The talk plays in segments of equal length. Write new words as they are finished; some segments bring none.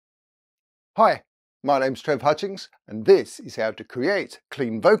Hi, my name's Trev Hutchings, and this is how to create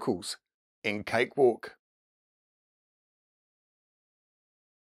clean vocals in Cakewalk.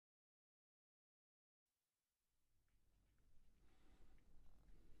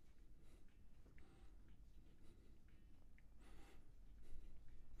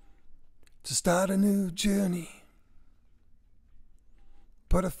 To start a new journey,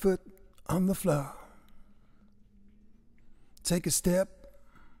 put a foot on the floor. Take a step,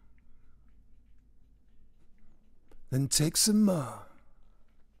 then take some more.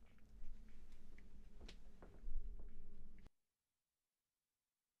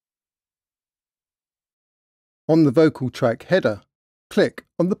 On the vocal track header, click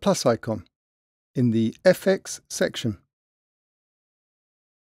on the plus icon in the FX section.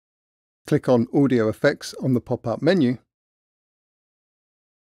 Click on Audio Effects on the pop-up menu.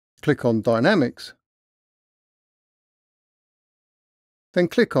 Click on Dynamics. Then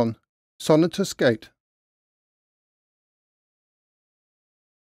click on Sonatas Gate.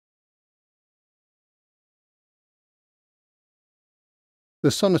 The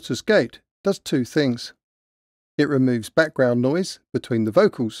Sonatus Gate does two things. It removes background noise between the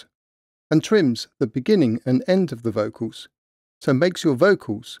vocals and trims the beginning and end of the vocals, so makes your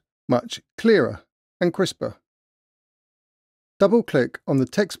vocals much clearer and crisper. Double-click on the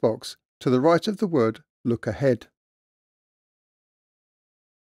text box to the right of the word Look Ahead.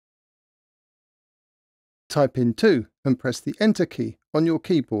 Type in 2 and press the Enter key on your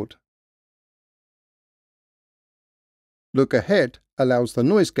keyboard. Look Ahead allows the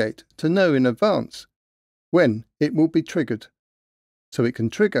noise gate to know in advance when it will be triggered, so it can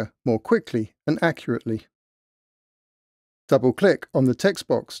trigger more quickly and accurately. Double-click on the text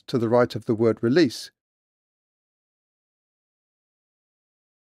box to the right of the word Release.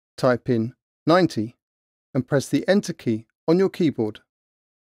 Type in 90 and press the Enter key on your keyboard.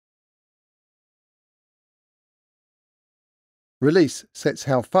 Release sets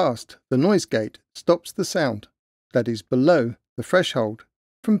how fast the noise gate stops the sound that is below the threshold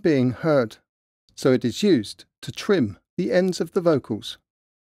from being heard, so it is used to trim the ends of the vocals.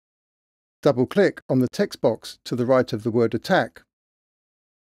 Double-click on the text box to the right of the word Attack.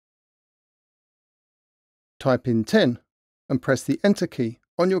 Type in 10 and press the Enter key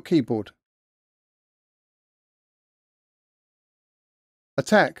on your keyboard.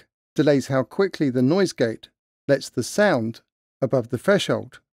 Attack delays how quickly the noise gate lets the sound above the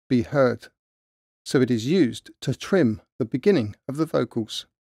threshold be heard, so it is used to trim the beginning of the vocals.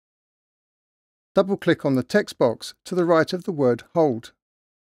 Double-click on the text box to the right of the word Hold.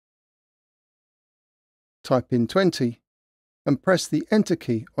 Type in 20 and press the Enter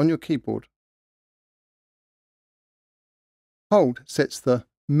key on your keyboard. Hold sets the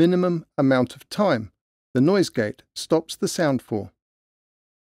minimum amount of time the noise gate stops the sound for.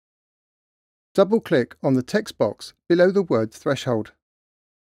 Double-click on the text box below the word Threshold.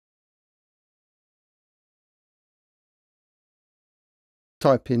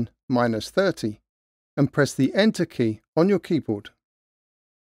 Type in -30 and press the Enter key on your keyboard.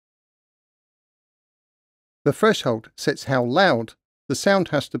 The threshold sets how loud the sound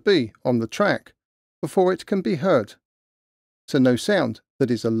has to be on the track before it can be heard, so no sound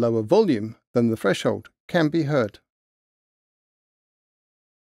that is a lower volume than the threshold can be heard.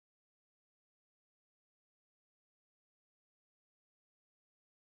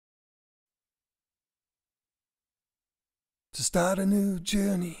 To start a new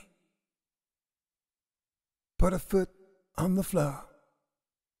journey, put a foot on the floor.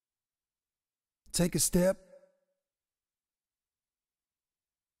 Take a step,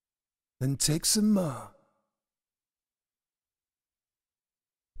 then take some more.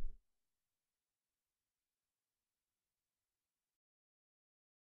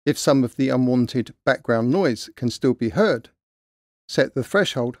 If some of the unwanted background noise can still be heard, set the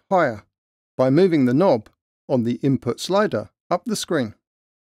threshold higher by moving the knob on the input slider up the screen.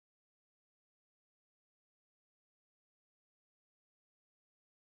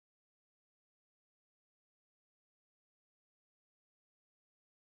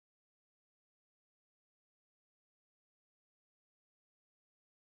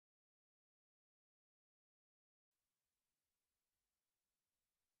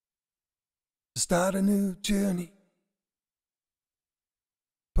 To start a new journey,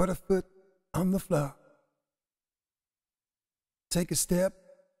 put a foot on the floor. Take a step,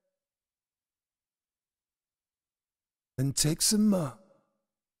 then take some more.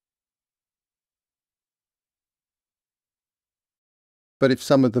 But if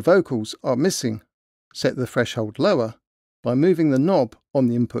some of the vocals are missing, set the threshold lower by moving the knob on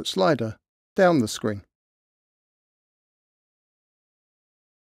the input slider down the screen.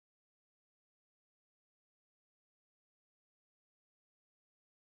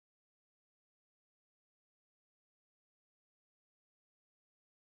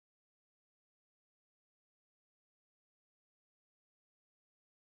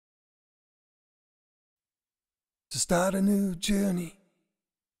 To start a new journey,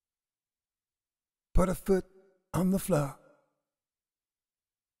 put a foot on the floor.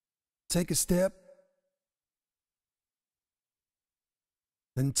 Take a step,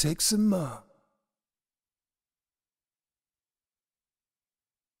 then take some more.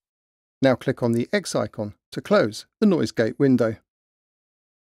 Now click on the X icon to close the Noise Gate window.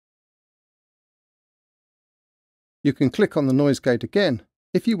 You can click on the Noise Gate again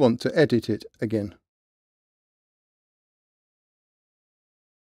if you want to edit it again.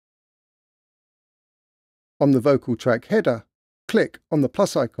 On the vocal track header, click on the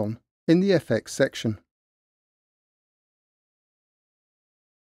plus icon in the FX section.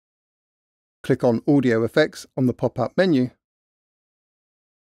 Click on Audio Effects on the pop-up menu.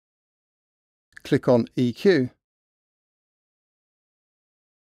 Click on EQ.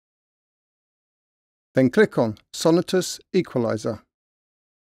 Then click on Sonatus Equalizer.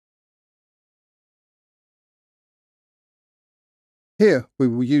 Here we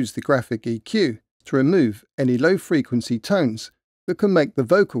will use the graphic EQ to remove any low-frequency tones that can make the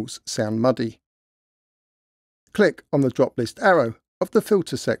vocals sound muddy. Click on the drop list arrow of the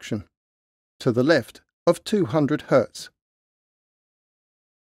filter section to the left of 200 Hz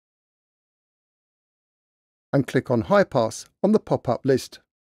and click on High Pass on the pop-up list.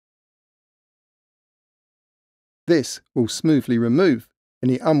 This will smoothly remove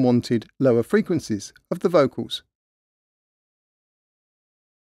any unwanted lower frequencies of the vocals.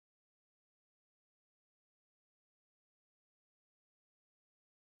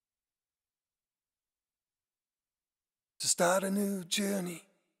 To start a new journey,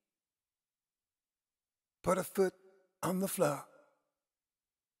 put a foot on the floor.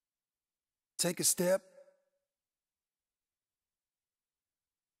 Take a step,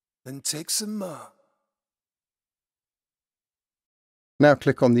 then take some more. Now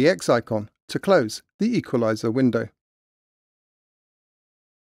click on the X icon to close the equalizer window.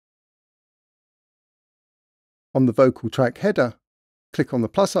 On the vocal track header, click on the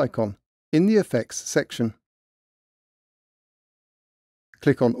plus icon in the Effects section.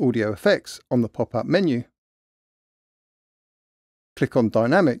 Click on Audio Effects on the pop-up menu. Click on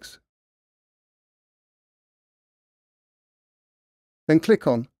Dynamics. Then click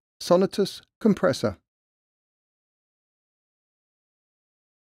on Sonatus Compressor.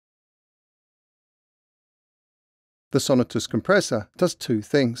 The Sonatus Compressor does two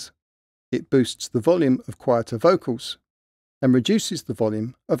things. It boosts the volume of quieter vocals and reduces the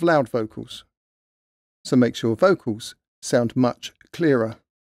volume of loud vocals, so makes your vocals sound much clearer.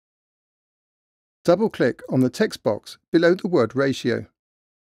 Double-click on the text box below the word ratio.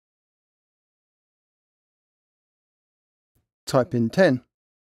 Type in 10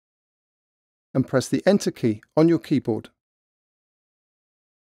 and press the Enter key on your keyboard.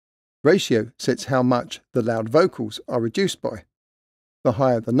 Ratio sets how much the loud vocals are reduced by. The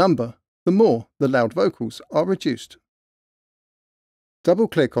higher the number, the more the loud vocals are reduced.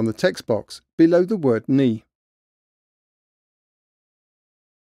 Double-click on the text box below the word knee.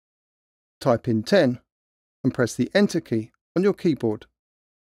 Type in 10 and press the Enter key on your keyboard.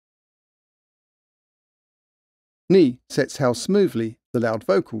 Knee sets how smoothly the loud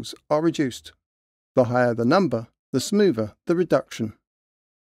vocals are reduced. The higher the number, the smoother the reduction.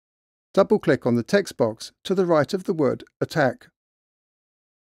 Double-click on the text box to the right of the word attack.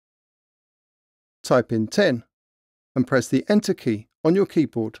 Type in 10 and press the Enter key on your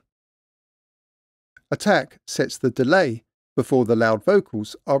keyboard. Attack sets the delay before the loud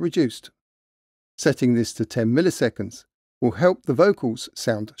vocals are reduced. Setting this to 10 milliseconds will help the vocals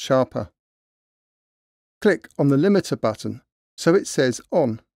sound sharper. Click on the limiter button so it says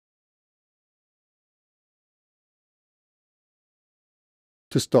on.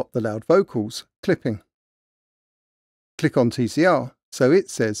 To stop the loud vocals clipping. Click on TCR so it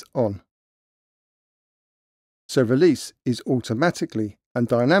says on. So release is automatically and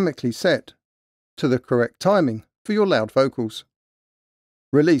dynamically set to the correct timing for your loud vocals.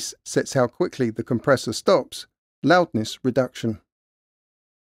 Release sets how quickly the compressor stops loudness reduction.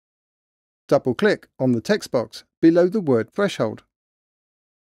 Double-click on the text box below the word threshold.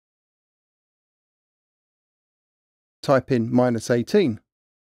 Type in -18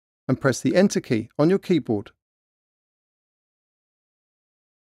 and press the Enter key on your keyboard.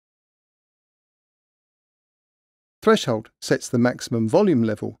 Threshold sets the maximum volume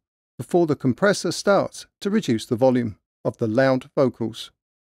level before the compressor starts to reduce the volume of the loud vocals.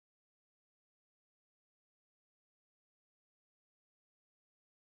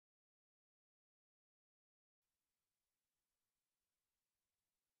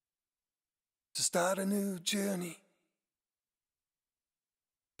 To start a new journey,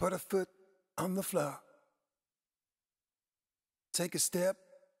 put a foot on the floor. Take a step,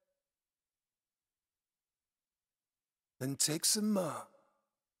 then take some more.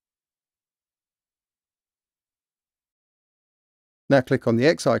 Now click on the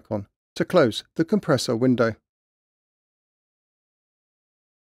X icon to close the compressor window.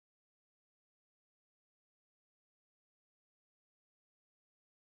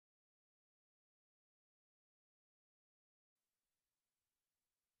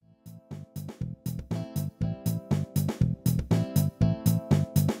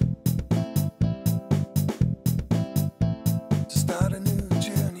 To start a new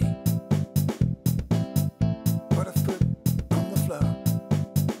journey, put a foot on the floor.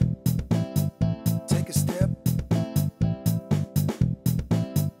 Take a step,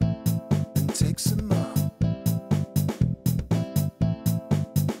 then take some more.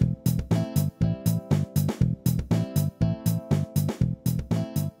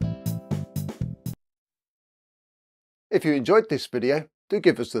 If you enjoyed this video, do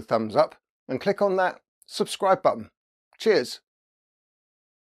give us the thumbs up and click on that subscribe button. Cheers!